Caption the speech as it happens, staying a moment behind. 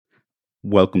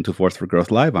Welcome to Force for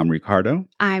Growth Live. I'm Ricardo.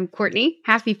 I'm Courtney.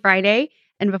 Happy Friday.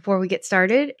 And before we get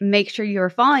started, make sure you are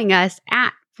following us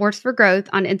at Force for Growth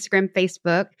on Instagram,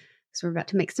 Facebook. So we're about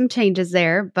to make some changes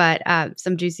there, but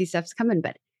some juicy stuff's coming.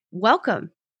 But welcome.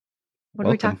 What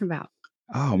are we talking about?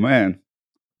 Oh, man.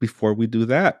 Before we do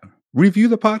that, review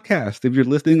the podcast. If you're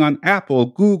listening on Apple,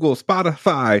 Google,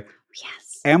 Spotify,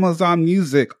 Amazon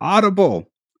Music, Audible,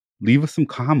 leave us some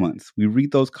comments. We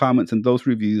read those comments and those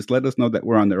reviews. Let us know that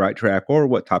we're on the right track or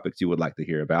what topics you would like to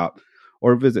hear about.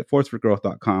 Or visit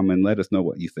forceforgrowth.com and let us know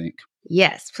what you think.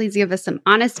 Yes, please give us some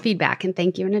honest feedback, and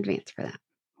thank you in advance for that.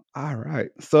 All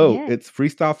right. So It's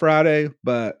Freestyle Friday,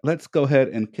 but let's go ahead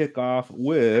and kick off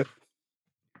with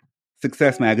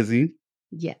Success Magazine.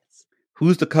 Yes.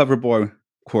 Who's the cover boy,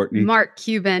 Courtney? Mark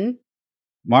Cuban.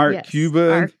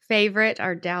 Cuban. Our favorite,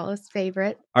 our Dallas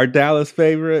favorite.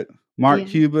 Mark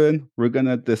Cuban. We're going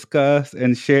to discuss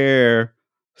and share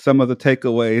some of the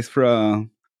takeaways from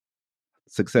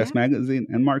Success Magazine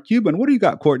and Mark Cuban. What do you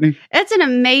got, Courtney? It's an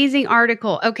amazing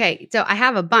article. Okay, so I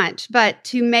have a bunch, but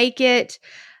to make it,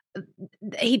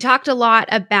 he talked a lot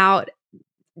about,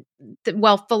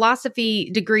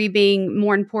 philosophy degree being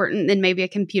more important than maybe a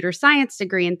computer science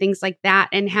degree and things like that,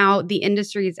 and how the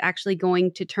industry is actually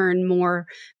going to turn more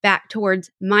back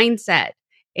towards mindset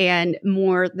and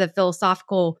more the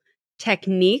philosophical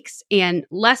techniques and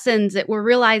lessons that we're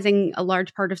realizing a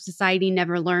large part of society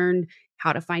never learned.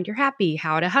 How to find your happy,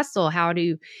 how to hustle, how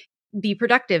to be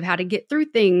productive, how to get through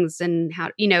things, and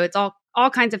how, it's all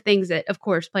kinds of things that, of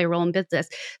course, play a role in business.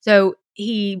 So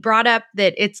he brought up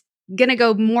that it's going to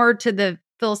go more to the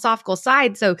philosophical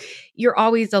side. So you're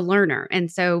always a learner.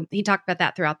 And so he talked about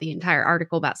that throughout the entire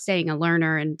article about staying a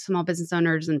learner and small business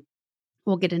owners. And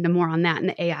we'll get into more on that and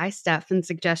the AI stuff and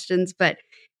suggestions. But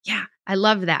yeah, I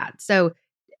love that. So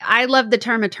I love the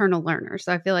term eternal learner.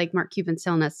 So I feel like Mark Cuban's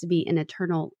telling us to be an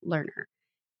eternal learner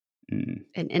and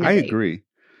innovate. I agree.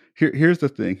 Here's the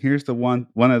thing. Here's the one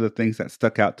of the things that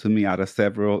stuck out to me out of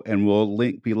several, and we'll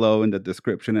link below in the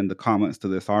description and the comments to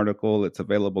this article. It's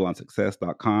available on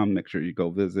success.com. Make sure you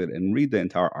go visit and read the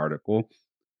entire article.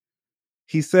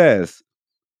 He says,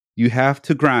 you have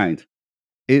to grind.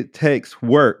 It takes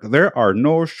work. There are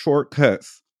no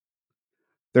shortcuts.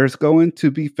 There's going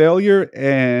to be failure,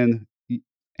 and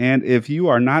if you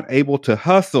are not able to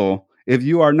hustle, if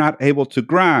you are not able to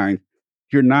grind,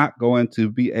 you're not going to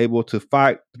be able to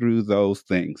fight through those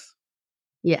things.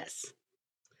 Yes.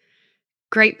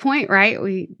 Great point, right?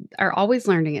 We are always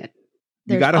learning it.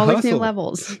 There's always hustle. New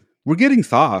levels. We're getting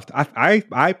soft.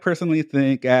 I personally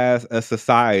think as a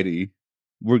society,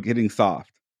 we're getting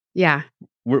soft. Yeah.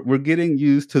 We're getting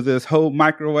used to this whole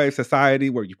microwave society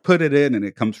where you put it in and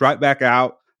it comes right back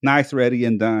out, nice, ready,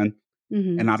 and done.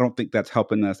 Mm-hmm. And I don't think that's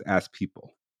helping us as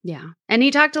people. Yeah. And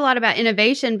he talked a lot about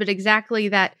innovation, but exactly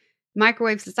that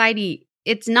microwave society,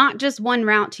 it's not just one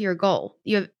route to your goal.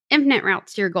 You have infinite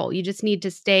routes to your goal. You just need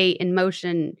to stay in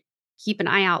motion, keep an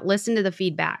eye out, listen to the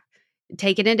feedback,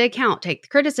 take it into account, take the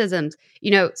criticisms,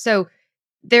 so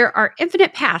there are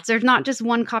infinite paths. There's not just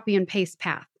one copy and paste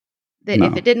path that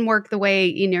if it didn't work the way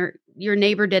your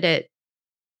neighbor did it,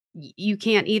 you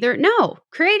can't either. No,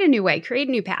 create a new way, create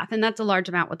a new path. And that's a large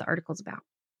amount what the article's about.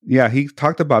 Yeah, he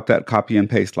talked about that copy and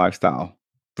paste lifestyle.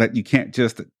 That you can't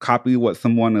just copy what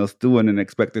someone else doing and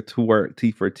expect it to work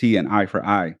T for T and I for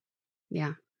I.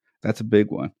 Yeah. That's a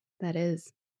big one. That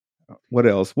is. What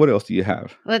else? What else do you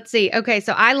have? Let's see. Okay.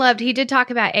 So he did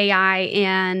talk about AI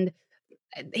and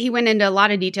he went into a lot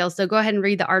of details. So go ahead and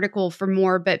read the article for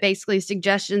more, but basically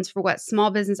suggestions for what small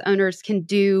business owners can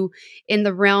do in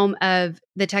the realm of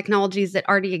the technologies that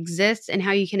already exist and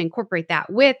how you can incorporate that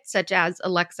with, such as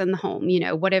Alexa in the home.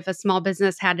 What if a small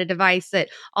business had a device that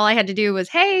all I had to do was,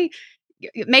 hey,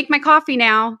 make my coffee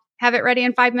now, have it ready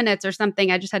in 5 minutes or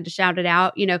something. I just had to shout it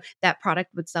out. That product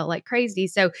would sell like crazy.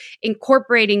 So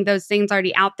incorporating those things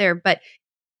already out there, but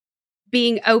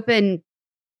being open.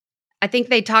 I think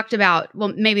they talked about,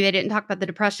 maybe they didn't talk about the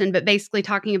depression, but basically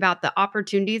talking about the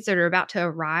opportunities that are about to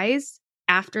arise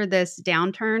after this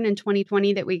downturn in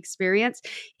 2020 that we experienced.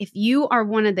 If you are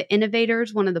one of the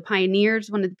innovators, one of the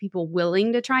pioneers, one of the people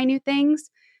willing to try new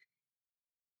things,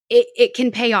 it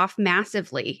can pay off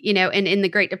massively, and in the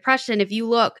Great Depression, if you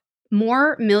look,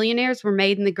 more millionaires were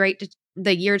made in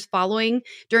the years following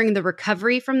during the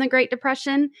recovery from the Great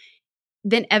Depression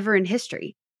than ever in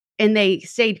history. And they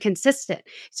stayed consistent.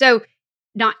 So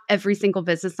not every single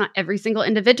business, not every single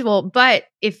individual, but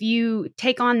if you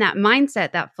take on that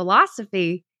mindset, that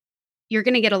philosophy, you're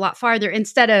going to get a lot farther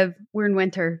instead of we're in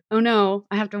winter. Oh no,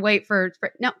 I have to wait for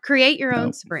spring. No, create your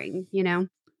own spring,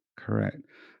 Correct.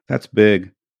 That's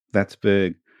big.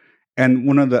 And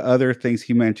one of the other things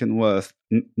he mentioned was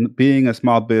being a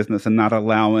small business and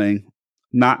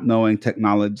not knowing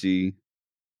technology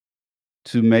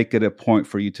to make it a point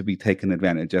for you to be taken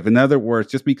advantage of. In other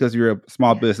words, just because you're a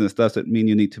small Yeah. business doesn't mean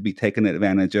you need to be taken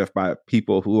advantage of by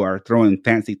people who are throwing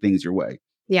fancy things your way.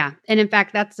 Yeah. And in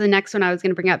fact, that's the next one I was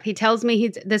going to bring up. He tells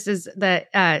me this is the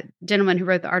gentleman who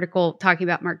wrote the article talking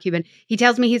about Mark Cuban. He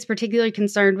tells me he's particularly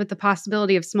concerned with the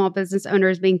possibility of small business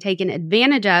owners being taken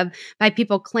advantage of by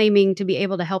people claiming to be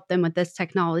able to help them with this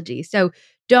technology. So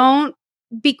don't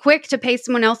be quick to pay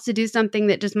someone else to do something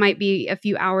that just might be a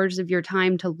few hours of your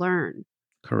time to learn.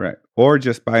 Correct. Or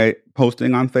just by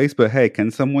posting on Facebook, hey, can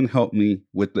someone help me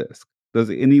with this? Does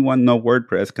anyone know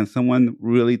WordPress? Can someone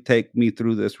really take me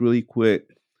through this really quick?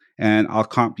 And I'll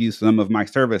comp you some of my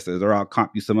services, or I'll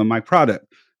comp you some of my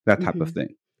product, that type of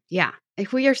thing. Yeah.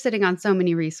 If we are sitting on so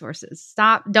many resources,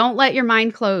 stop. Don't let your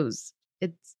mind close.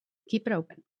 Keep it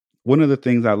open. One of the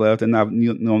things I loved, and I've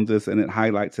known this, and it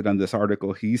highlights it on this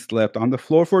article, he slept on the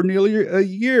floor for nearly a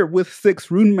year with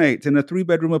 6 roommates in a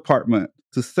 3-bedroom apartment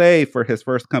to save for his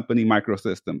first company,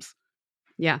 Microsystems.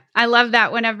 Yeah. I love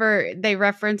that whenever they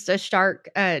referenced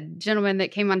a gentleman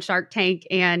that came on Shark Tank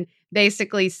and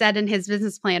basically said in his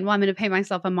business plan, well, I'm going to pay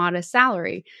myself a modest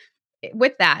salary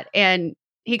with that. And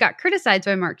he got criticized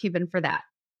by Mark Cuban for that.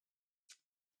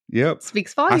 Yep.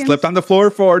 Speaks volumes. I slept on the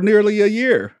floor for nearly a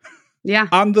year. Yeah.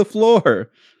 On the floor.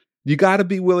 You got to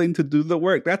be willing to do the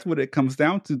work. That's what it comes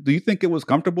down to. Do you think it was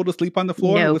comfortable to sleep on the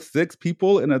floor with 6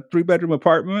 people in a 3-bedroom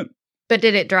apartment? But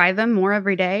did it drive him more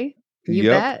every day? You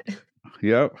bet.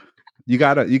 Yep. You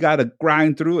gotta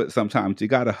grind through it sometimes. You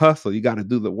gotta hustle. You gotta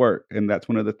do the work. And that's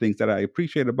one of the things that I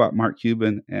appreciate about Mark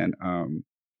Cuban and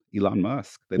Elon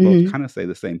Musk. They both kind of say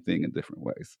the same thing in different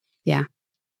ways. Yeah.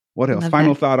 What else?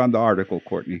 Final thought on the article,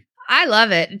 Courtney. I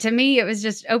love it. To me, it was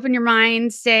just open your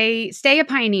mind, stay a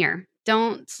pioneer.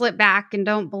 Don't slip back and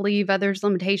don't believe others'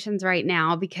 limitations right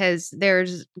now, because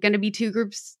there's going to be 2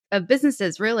 groups of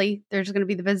businesses, really. There's going to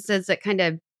be the businesses that kind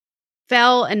of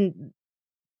fell and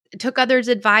took others'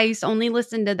 advice, only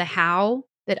listened to the how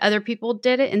that other people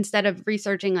did it instead of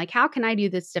researching, like, how can I do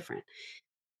this different?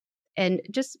 And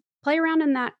just play around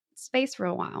in that space for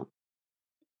a while.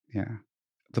 Yeah.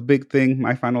 The big thing,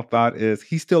 my final thought is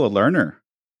he's still a learner.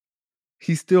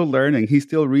 He's still learning. He's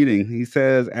still reading. He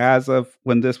says, as of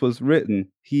when this was written,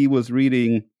 he was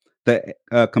reading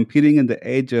Competing in the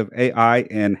Age of AI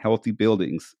and Healthy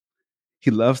Buildings. He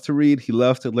loves to read. He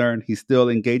loves to learn. He's still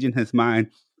engaging his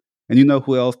mind. And you know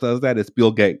who else does that? It's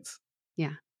Bill Gates.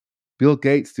 Yeah. Bill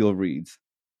Gates still reads.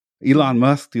 Elon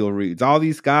Musk still reads. All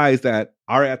these guys that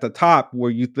are at the top where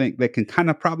you think they can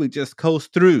kind of probably just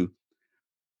coast through.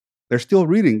 They're still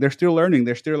reading, they're still learning,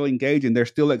 they're still engaging, they're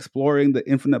still exploring the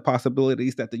infinite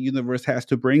possibilities that the universe has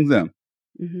to bring them.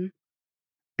 Mm-hmm.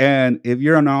 And if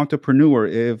you're an entrepreneur,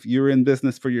 if you're in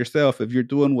business for yourself, if you're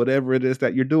doing whatever it is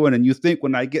that you're doing, and you think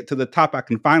when I get to the top, I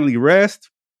can finally rest.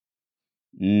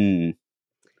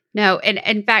 No, and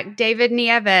in fact, David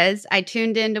Nieves, I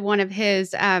tuned into one of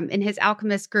his, in his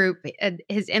Alchemist group,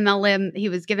 his MLM, he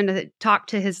was given to talk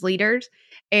to his leaders.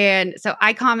 And so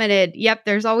I commented, yep,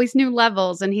 there's always new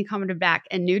levels. And he commented back,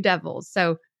 and new devils.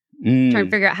 So trying to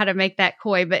figure out how to make that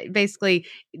coy. But basically,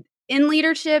 in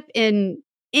leadership, in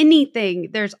anything,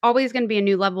 there's always going to be a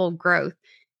new level of growth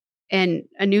and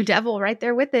a new devil right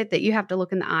there with it that you have to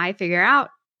look in the eye, figure out,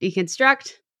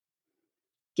 deconstruct,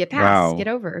 get past, get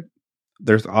over.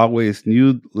 There's always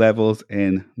new levels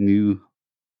and new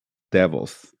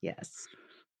devils. Yes.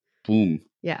 Boom.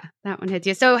 Yeah, that one hits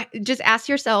you. So just ask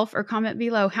yourself or comment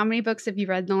below, how many books have you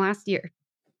read in the last year?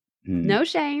 No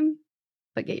shame,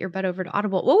 but get your butt over to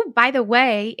Audible. Oh, by the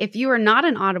way, if you are not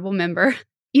an Audible member,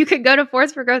 you could go to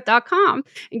forceforgrowth.com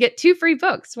and get 2 free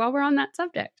books while we're on that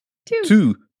subject.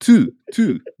 2.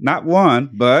 Not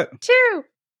 1, but 2.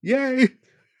 Yay.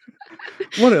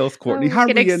 What else, Courtney? How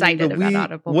get are we excited ending the week?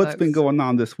 about Audible What's books. Been going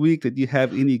on this week? Did you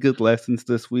have any good lessons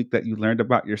this week that you learned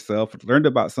about yourself, learned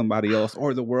about somebody else,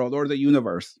 or the world, or the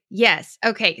universe? Yes.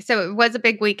 Okay. So it was a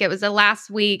big week. It was the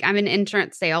last week. I'm in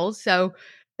insurance sales. So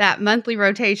that monthly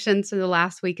rotation to the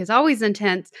last week is always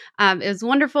intense. It was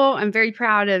wonderful. I'm very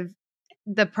proud of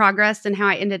the progress and how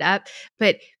I ended up.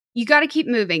 But you got to keep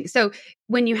moving. So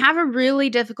when you have a really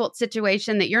difficult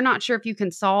situation that you're not sure if you can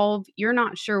solve, you're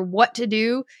not sure what to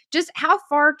do, just how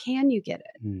far can you get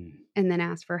it? And then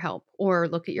ask for help, or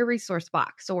look at your resource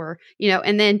box, or,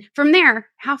 and then from there,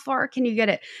 how far can you get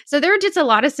it? So there are just a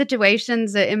lot of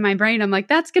situations that in my brain, I'm like,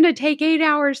 that's going to take 8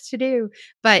 hours to do.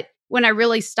 But when I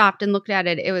really stopped and looked at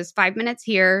it, it was 5 minutes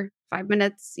here, 5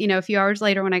 minutes, a few hours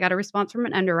later when I got a response from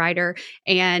an underwriter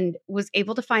and was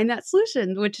able to find that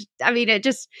solution, which, I mean,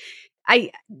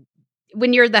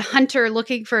 when you're the hunter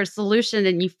looking for a solution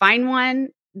and you find one,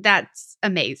 that's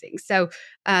amazing. So,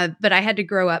 but I had to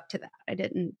grow up to that. I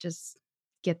didn't just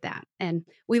get that. And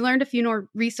we learned a few more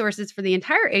resources for the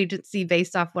entire agency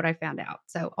based off what I found out.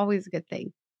 So always a good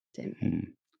thing,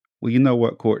 Tim. Well, you know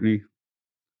what, Courtney?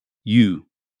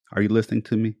 Are you listening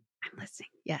to me? I'm listening.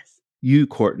 Yes. You,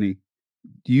 Courtney,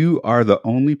 you are the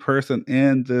only person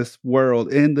in this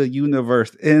world, in the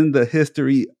universe, in the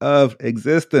history of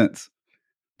existence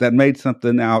that made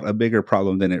something out a bigger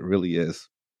problem than it really is.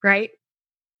 Right.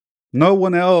 No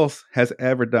one else has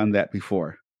ever done that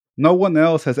before. No one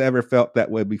else has ever felt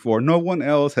that way before. No one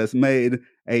else has made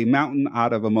a mountain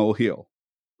out of a molehill.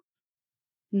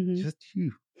 Mm-hmm. Just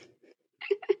you.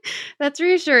 That's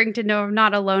reassuring to know I'm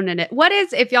not alone in it. What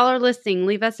is, if y'all are listening,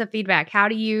 leave us a feedback. How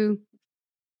do you,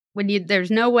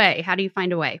 there's no way, how do you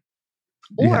find a way?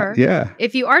 Or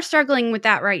if you are struggling with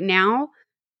that right now,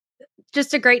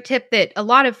 just a great tip that a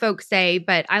lot of folks say,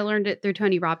 but I learned it through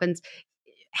Tony Robbins.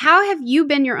 How have you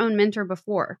been your own mentor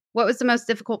before? What was the most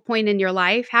difficult point in your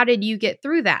life? How did you get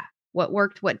through that? What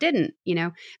worked, what didn't,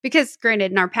 because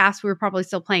granted, in our past, we were probably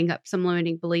still playing up some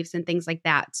limiting beliefs and things like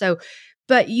that. So,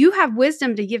 but you have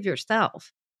wisdom to give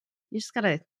yourself. You just got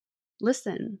to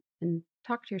listen and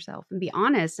talk to yourself and be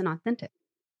honest and authentic.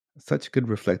 Such good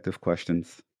reflective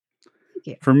questions. Thank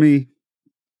you. For me,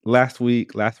 last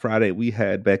Friday, we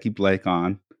had Becky Blake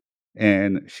on,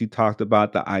 and she talked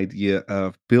about the idea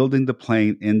of building the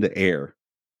plane in the air.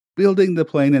 Building the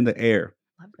plane in the air.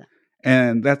 Love that.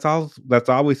 And that's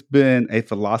always been a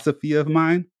philosophy of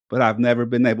mine, but I've never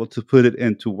been able to put it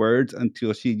into words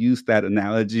until she used that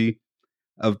analogy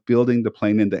of building the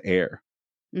plane in the air.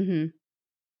 Mm-hmm.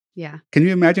 Yeah. Can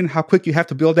you imagine how quick you have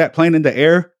to build that plane in the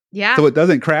air? Yeah. So it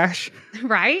doesn't crash?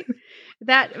 Right?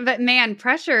 But man,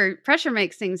 pressure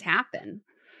makes things happen.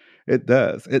 It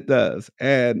does.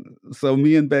 And so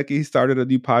me and Becky started a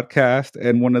new podcast.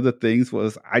 And one of the things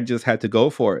was I just had to go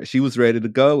for it. She was ready to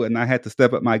go. And I had to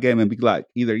step up my game and be like,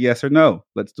 either yes or no.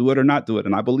 Let's do it or not do it.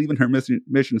 And I believe in her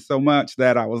mission so much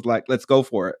that I was like, let's go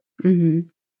for it. Mm-hmm.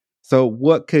 So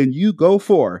what can you go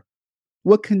for?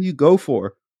 What can you go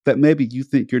for that maybe you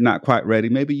think you're not quite ready?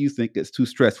 Maybe you think it's too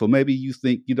stressful. Maybe you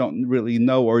think you don't really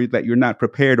know, or that you're not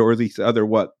prepared, or these other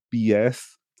BS.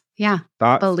 Yeah.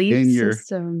 Thoughts belief in your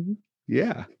system.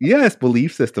 Yeah. Yes,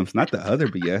 belief systems, not the other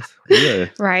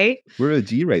BS. Right. We're a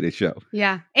G-rated show.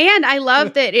 Yeah. And I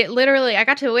love that it literally, I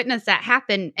got to witness that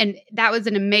happen. And that was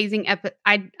an amazing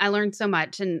I learned so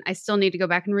much, and I still need to go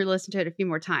back and re-listen to it a few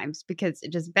more times because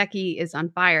Becky is on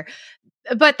fire.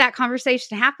 But that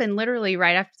conversation happened literally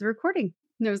right after the recording.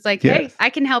 And it was like, Yes. Hey, I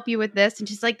can help you with this. And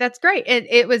she's like, that's great.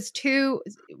 It was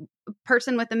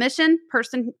person with a mission,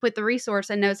 person with the resource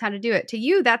and knows how to do it. To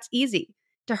you, that's easy.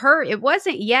 To her, it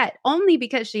wasn't yet, only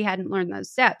because she hadn't learned those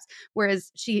steps.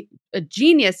 Whereas she a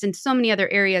genius in so many other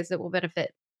areas that will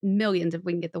benefit millions if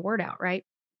we can get the word out, right?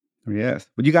 Yes.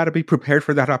 But you got to be prepared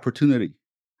for that opportunity.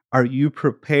 Are you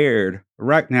prepared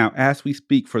right now as we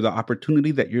speak for the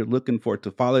opportunity that you're looking for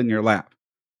to fall in your lap?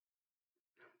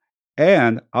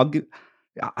 And I'll give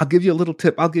you a little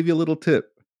tip.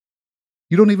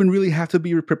 You don't even really have to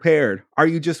be prepared. Are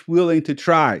you just willing to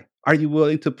try? Are you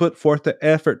willing to put forth the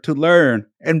effort to learn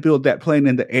and build that plane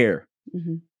in the air?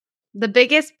 Mm-hmm. The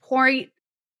biggest point,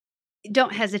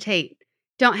 don't hesitate.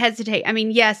 Don't hesitate. I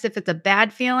mean, yes, if it's a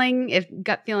bad feeling, if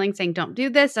gut feeling saying don't do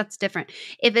this, that's different.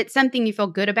 If it's something you feel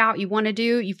good about, you want to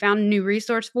do, you found a new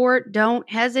resource for it, don't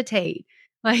hesitate.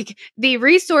 Like the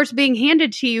resource being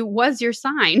handed to you was your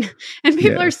sign. And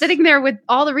people are sitting there with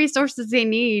all the resources they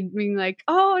need, being like,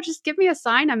 oh, just give me a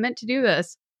sign. I'm meant to do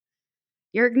this.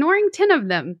 You're ignoring 10 of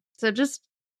them. So just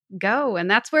go. And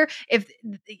that's where, if,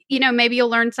 maybe you'll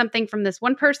learn something from this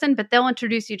one person, but they'll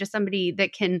introduce you to somebody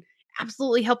that can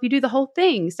absolutely help you do the whole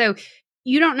thing. So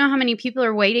you don't know how many people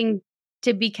are waiting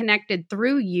to be connected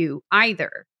through you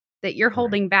either, that you're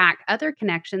holding back other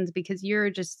connections because you're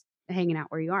just hanging out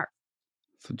where you are.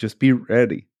 So just be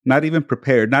ready, not even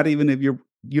prepared, not even if you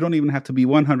don't even have to be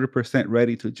 100%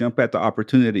 ready to jump at the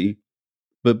opportunity,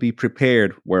 but be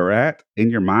prepared where at in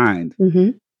your mind.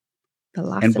 Mm-hmm.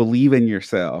 And believe in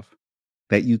yourself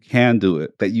that you can do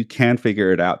it, that you can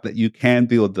figure it out, that you can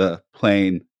build the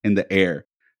plane in the air,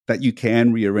 that you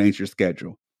can rearrange your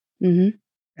schedule. Mm-hmm.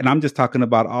 And I'm just talking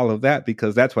about all of that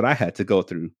because that's what I had to go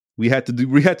through. We had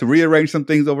to rearrange some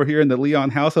things over here in the Leon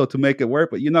household to make it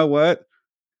work. But you know what?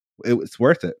 It's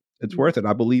worth it. It's worth it.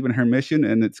 I believe in her mission,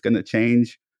 and it's going to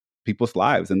change people's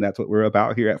lives. And that's what we're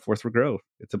about here at Force for Growth.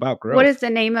 It's about growth. What is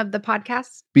the name of the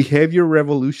podcast? Behavior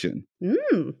Revolution.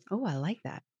 Oh, I like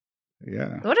that.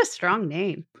 Yeah. What a strong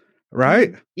name.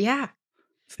 Right? Yeah.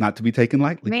 It's not to be taken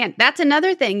lightly. Man, that's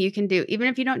another thing you can do. Even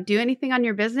if you don't do anything on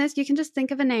your business, you can just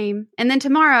think of a name. And then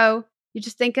tomorrow, you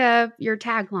just think of your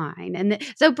tagline. And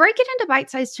so break it into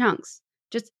bite-sized chunks.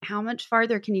 Just how much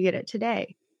farther can you get it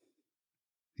today?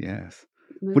 Yes.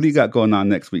 What do you got going on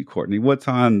next week, Courtney? What's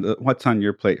on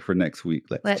your plate for next week?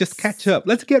 Let's just catch up.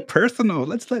 Let's get personal.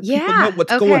 Let's let people know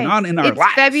what's going on in our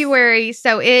lives. February.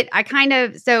 So at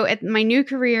my new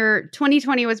career,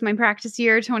 2020 was my practice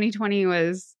year. 2020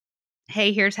 was,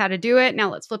 hey, here's how to do it.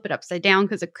 Now let's flip it upside down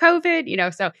because of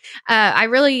COVID, so I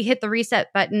really hit the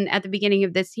reset button at the beginning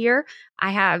of this year.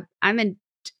 I'm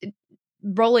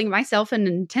rolling myself in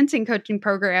an intensing coaching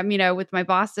program, with my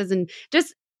bosses and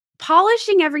just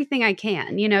polishing everything I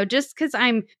can, just because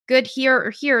I'm good here or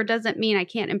here doesn't mean I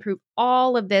can't improve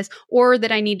all of this or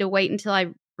that I need to wait until I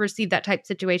receive that type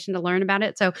situation to learn about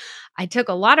it. So I took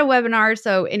a lot of webinars.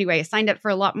 So anyway, I signed up for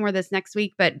a lot more this next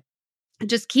week, but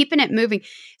just keeping it moving.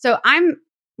 So I'm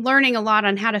learning a lot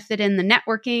on how to fit in the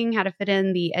networking, how to fit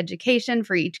in the education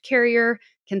for each carrier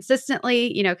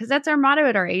consistently, because that's our motto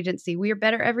at our agency. We are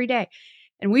better every day.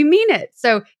 And we mean it.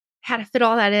 So how to fit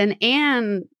all that in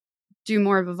and do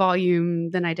more of a volume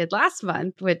than I did last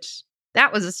month, which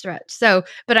that was a stretch. So,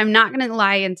 but I'm not going to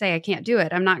lie and say I can't do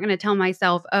it. I'm not going to tell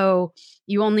myself, oh,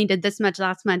 you only did this much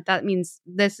last month. That means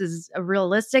this is a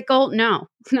realistic goal. No,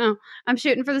 I'm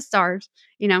shooting for the stars.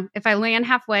 If I land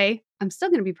halfway, I'm still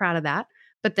going to be proud of that.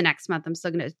 But the next month, I'm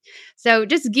still going to. So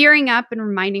just gearing up and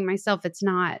reminding myself it's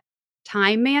not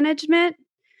time management.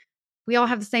 We all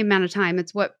have the same amount of time.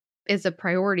 It's what is a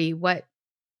priority. What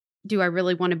do I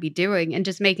really want to be doing? And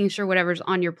just making sure whatever's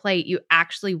on your plate, you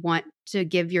actually want to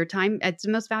give your time. It's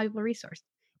the most valuable resource.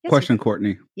 Yes, question,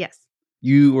 Courtney. Yes.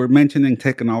 You were mentioning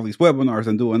taking all these webinars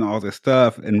and doing all this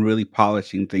stuff and really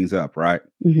polishing things up, right?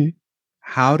 Mm-hmm.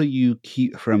 How do you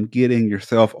keep from getting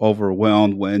yourself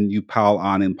overwhelmed when you pile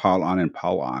on and pile on and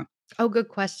pile on? Oh, good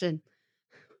question.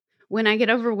 When I get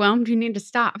overwhelmed, you need to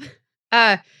stop.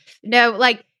 No,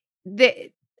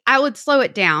 I would slow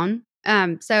it down.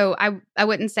 So I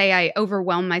wouldn't say I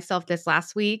overwhelmed myself this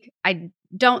last week. I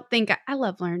don't think I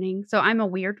love learning, so I'm a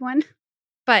weird one.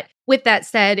 But with that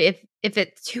said, if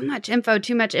it's too much info,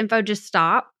 just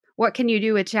stop. What can you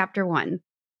do with chapter 1?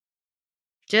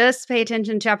 Just pay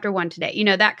attention to chapter 1 today.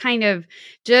 That kind of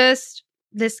just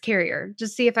this carrier.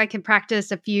 Just see if I can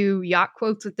practice a few yacht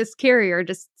quotes with this carrier.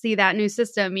 Just see that new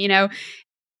system,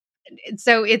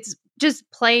 So it's just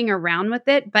playing around with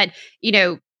it. But,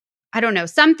 I don't know.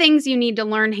 Some things you need to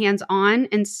learn hands-on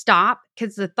and stop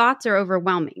because the thoughts are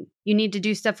overwhelming. You need to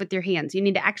do stuff with your hands. You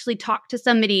need to actually talk to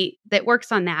somebody that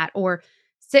works on that or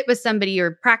sit with somebody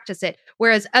or practice it.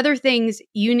 Whereas other things,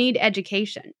 you need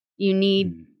education. You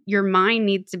need your mind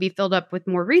needs to be filled up with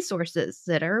more resources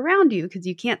that are around you because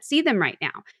you can't see them right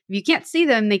now. If you can't see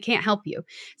them, they can't help you.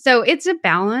 So it's a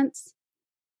balance.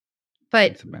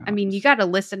 But I mean, you got to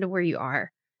listen to where you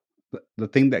are. The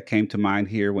thing that came to mind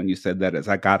here when you said that is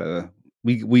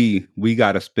we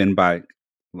got a spin bike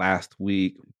last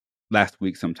week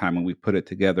sometime when we put it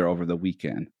together over the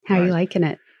weekend. How are you liking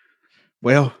it?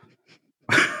 Well,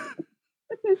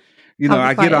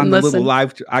 I get on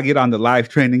the live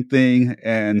training thing.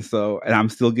 And I'm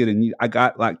still I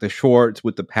got like the shorts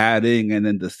with the padding and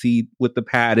then the seat with the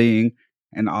padding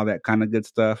and all that kind of good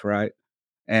stuff. Right.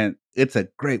 And it's a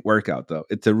great workout though.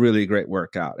 It's a really great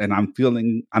workout. And I'm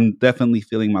definitely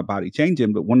feeling my body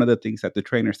changing. But one of the things that the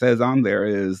trainer says on there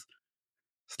is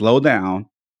slow down,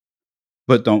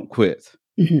 but don't quit.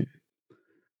 Mm-hmm.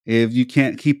 If you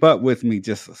can't keep up with me,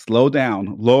 just slow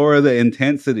down, lower the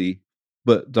intensity,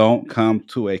 but don't come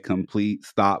to a complete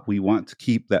stop. We want to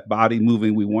keep that body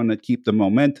moving. We want to keep the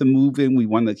momentum moving. We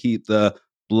want to keep the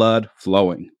blood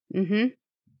flowing. Mm-hmm.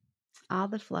 All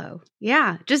the flow.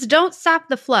 Yeah. Just don't stop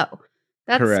the flow.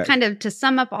 That's correct. Kind of to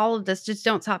sum up all of this, just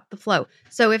don't stop the flow.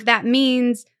 So if that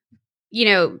means,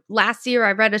 last year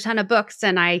I read a ton of books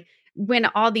and I went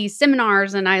to all these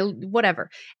seminars and whatever,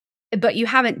 but you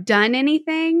haven't done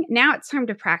anything, now it's time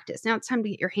to practice. Now it's time to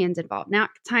get your hands involved. Now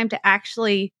it's time to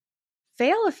actually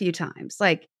fail a few times,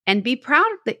 and be proud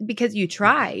because you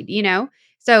tried,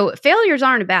 So failures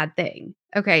aren't a bad thing.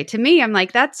 Okay. To me, I'm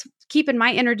like, that's keeping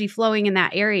my energy flowing in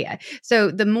that area.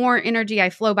 So the more energy I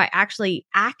flow by actually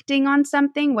acting on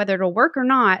something, whether it'll work or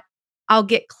not, I'll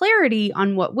get clarity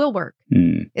on what will work.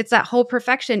 It's that whole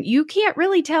perfection. You can't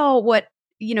really tell what,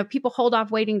 people hold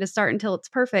off waiting to start until it's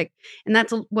perfect. And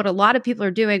that's what a lot of people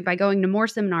are doing by going to more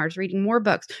seminars, reading more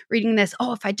books, reading this.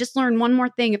 Oh, if I just learn one more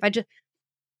thing,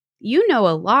 you know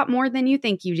a lot more than you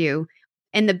think you do.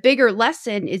 And the bigger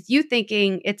lesson is you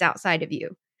thinking it's outside of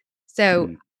you.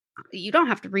 So You don't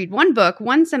have to read one book,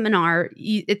 one seminar.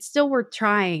 It's still worth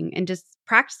trying and just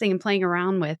practicing and playing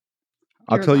around with.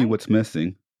 I'll tell you life. what's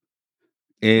missing.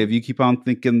 Yeah. If you keep on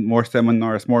thinking more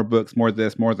seminars, more books, more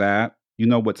this, more that, you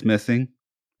know what's missing?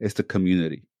 It's the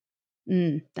community.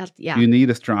 Yeah. You need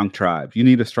a strong tribe. You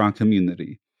need a strong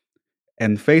community.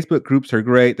 And Facebook groups are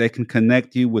great. They can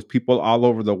connect you with people all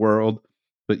over the world,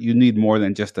 but you need more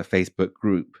than just a Facebook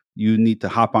group. You need to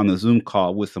hop on a Zoom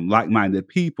call with some like-minded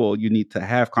people. You need to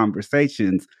have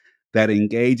conversations that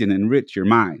engage and enrich your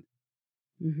mind.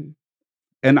 Mhm.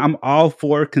 And I'm all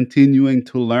for continuing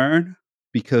to learn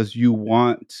because you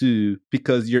want to,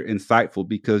 because you're insightful,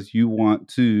 because you want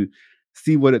to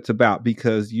see what it's about,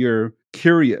 because you're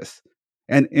curious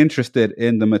and interested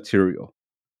in the material,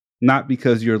 not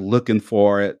because you're looking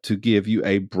for it to give you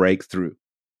a breakthrough.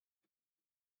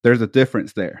 There's a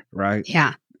difference there, right?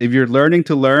 Yeah. If you're learning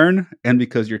to learn and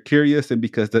because you're curious and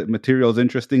because the material is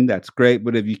interesting, that's great.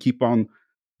 But if you keep on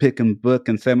picking book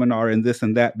and seminar and this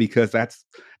and that, because that's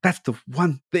the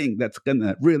one thing that's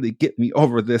gonna really get me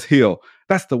over this hill.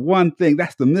 That's the one thing,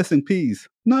 that's the missing piece.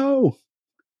 No.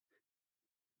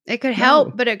 It could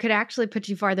help, but it could actually put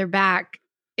you farther back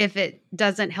if it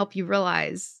doesn't help you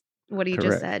realize what he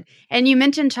just said. And you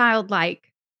mentioned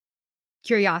childlike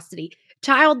curiosity,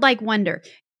 childlike wonder.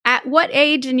 At what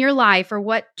age in your life or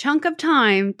what chunk of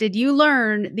time did you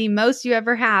learn the most you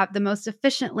ever have, the most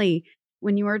efficiently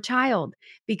when you were a child?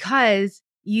 Because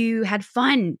you had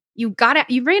fun. You ran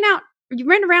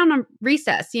around on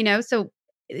recess, so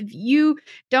if you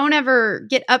don't ever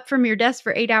get up from your desk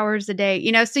for 8 hours a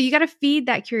day, so you got to feed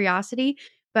that curiosity,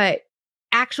 but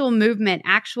actual movement,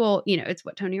 it's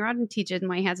what Tony Robbins teaches and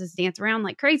why he has us dance around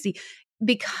like crazy.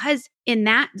 Because in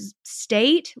that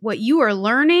state, what you are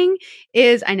learning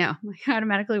is, I know, I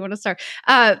automatically want to start.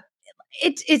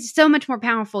 It's so much more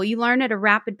powerful. You learn at a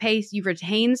rapid pace. You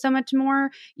retain so much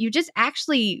more. You just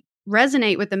actually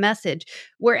resonate with the message.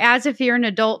 Whereas if you're an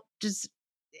adult,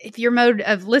 if your mode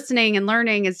of listening and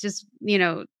learning is just,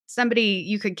 somebody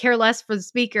you could care less for the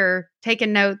speaker,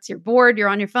 taking notes, you're bored, you're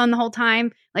on your phone the whole time.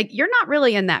 Like, you're not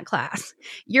really in that class.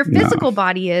 Your physical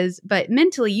body is, but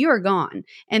mentally you are gone.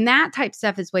 And that type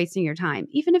stuff is wasting your time.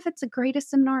 Even if it's the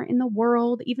greatest seminar in the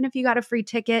world, even if you got a free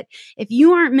ticket, if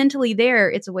you aren't mentally there,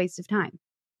 it's a waste of time.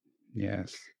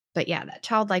 Yes. But yeah, that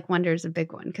childlike wonder is a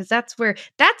big one because that's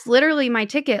literally my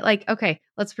ticket. Like, okay,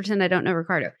 let's pretend I don't know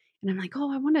Ricardo. And I'm like,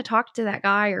 oh, I want to talk to that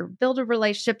guy or build a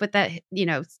relationship with that,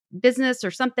 business or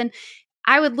something.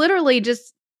 I would literally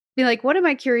just be like, what am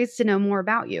I curious to know more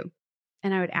about you?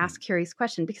 And I would ask curious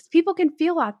questions because people can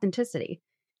feel authenticity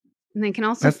and they can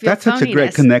also feel that's such a great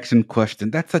phoniness. connection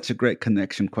question. That's such a great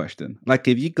connection question. Like,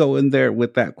 if you go in there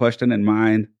with that question in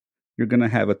mind, you're going to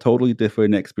have a totally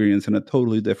different experience and a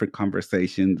totally different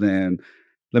conversation than,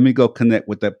 let me go connect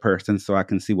with that person so I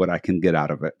can see what I can get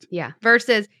out of it. Yeah.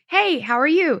 Versus, hey, how are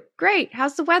you? Great.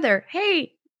 How's the weather?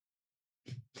 Hey.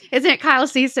 Isn't it Kyle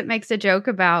Cease that makes a joke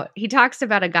about, he talks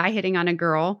about a guy hitting on a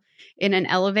girl in an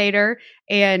elevator,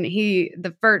 and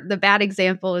the bad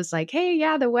example is like, hey,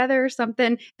 yeah, the weather or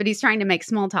something, but he's trying to make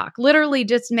small talk, literally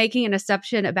just making an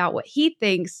assumption about what he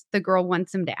thinks the girl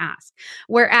wants him to ask.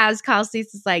 Whereas Kyle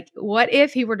Cease is like, what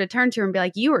if he were to turn to her and be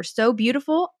like, you are so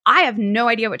beautiful, I have no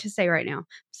idea what to say right now. I'm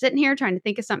sitting here trying to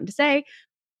think of something to say.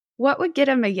 What would get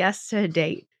him a yes to a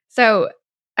date? So,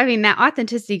 I mean, that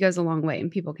authenticity goes a long way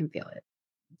and people can feel it.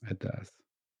 It does.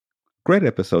 Great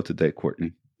episode today,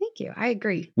 Courtney. Thank you. I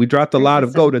agree. We dropped a lot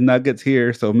of golden nuggets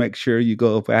here, so make sure you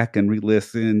go back and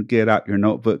re-listen, get out your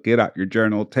notebook, get out your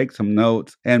journal, take some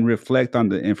notes, and reflect on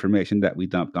the information that we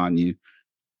dumped on you.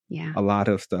 Yeah. A lot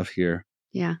of stuff here.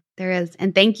 Yeah, there is.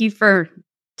 And thank you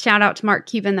shout out to Mark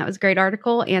Cuban. That was a great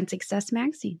article, and Success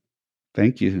Magazine.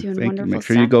 Thank you. Doing Thank you. wonderful Make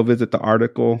sure you go visit the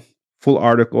article. Full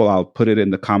article, I'll put it in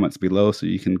the comments below so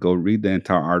you can go read the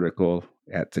entire article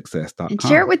at success.com. And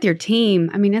share it with your team.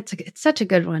 I mean, it's such a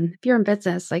good one. If you're in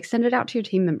business, like, send it out to your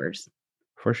team members.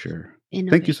 For sure.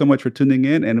 Innovate. Thank you so much for tuning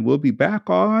in, and we'll be back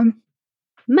on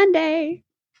Monday.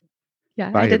 Yeah,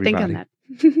 Bye, I had to everybody. think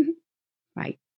on that. Bye.